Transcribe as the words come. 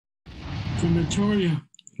Crematoria,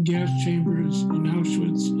 gas chambers in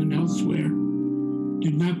Auschwitz and elsewhere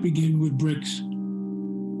did not begin with bricks.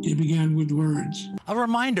 They began with words. A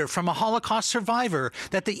reminder from a Holocaust survivor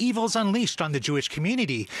that the evils unleashed on the Jewish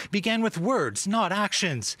community began with words, not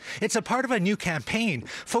actions. It's a part of a new campaign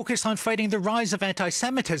focused on fighting the rise of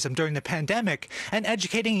anti-Semitism during the pandemic and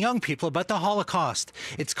educating young people about the Holocaust.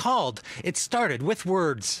 It's called It Started with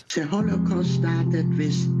Words. The Holocaust started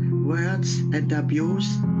with words and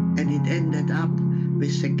abuse, and it ended up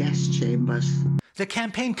with the gas chambers. The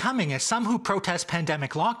campaign coming as some who protest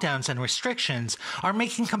pandemic lockdowns and restrictions are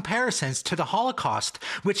making comparisons to the Holocaust,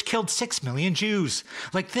 which killed 6 million Jews,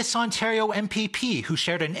 like this Ontario MPP who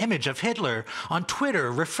shared an image of Hitler on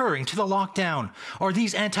Twitter referring to the lockdown, or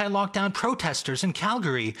these anti-lockdown protesters in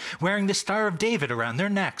Calgary wearing the Star of David around their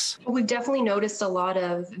necks. We've definitely noticed a lot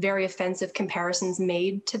of very offensive comparisons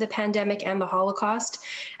made to the pandemic and the Holocaust,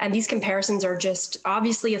 and these comparisons are just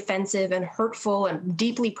obviously offensive and hurtful and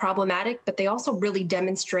deeply problematic, but they also really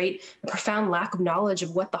demonstrate a profound lack of knowledge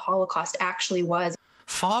of what the Holocaust actually was.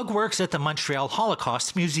 Fogg works at the Montreal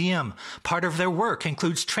Holocaust Museum. Part of their work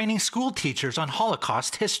includes training school teachers on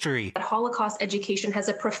Holocaust history. Holocaust education has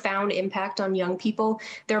a profound impact on young people.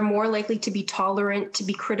 They're more likely to be tolerant, to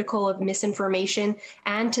be critical of misinformation,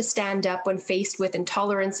 and to stand up when faced with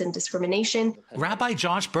intolerance and discrimination. Rabbi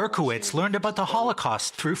Josh Berkowitz learned about the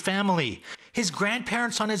Holocaust through family. His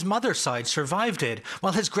grandparents on his mother's side survived it,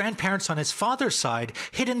 while his grandparents on his father's side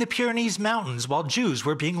hid in the Pyrenees Mountains while Jews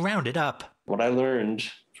were being rounded up. What I learned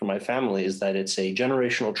from my family is that it's a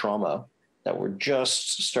generational trauma, that we're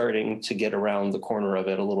just starting to get around the corner of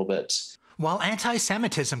it a little bit. While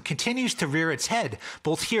anti-Semitism continues to rear its head,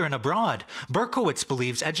 both here and abroad, Berkowitz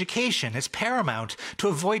believes education is paramount to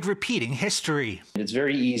avoid repeating history. It's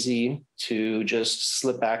very easy to just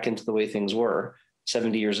slip back into the way things were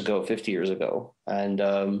 70 years ago, 50 years ago. And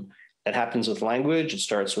that happens with language. It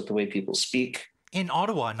starts with the way people speak. In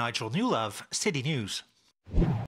Ottawa, Nigel Newlove, City News.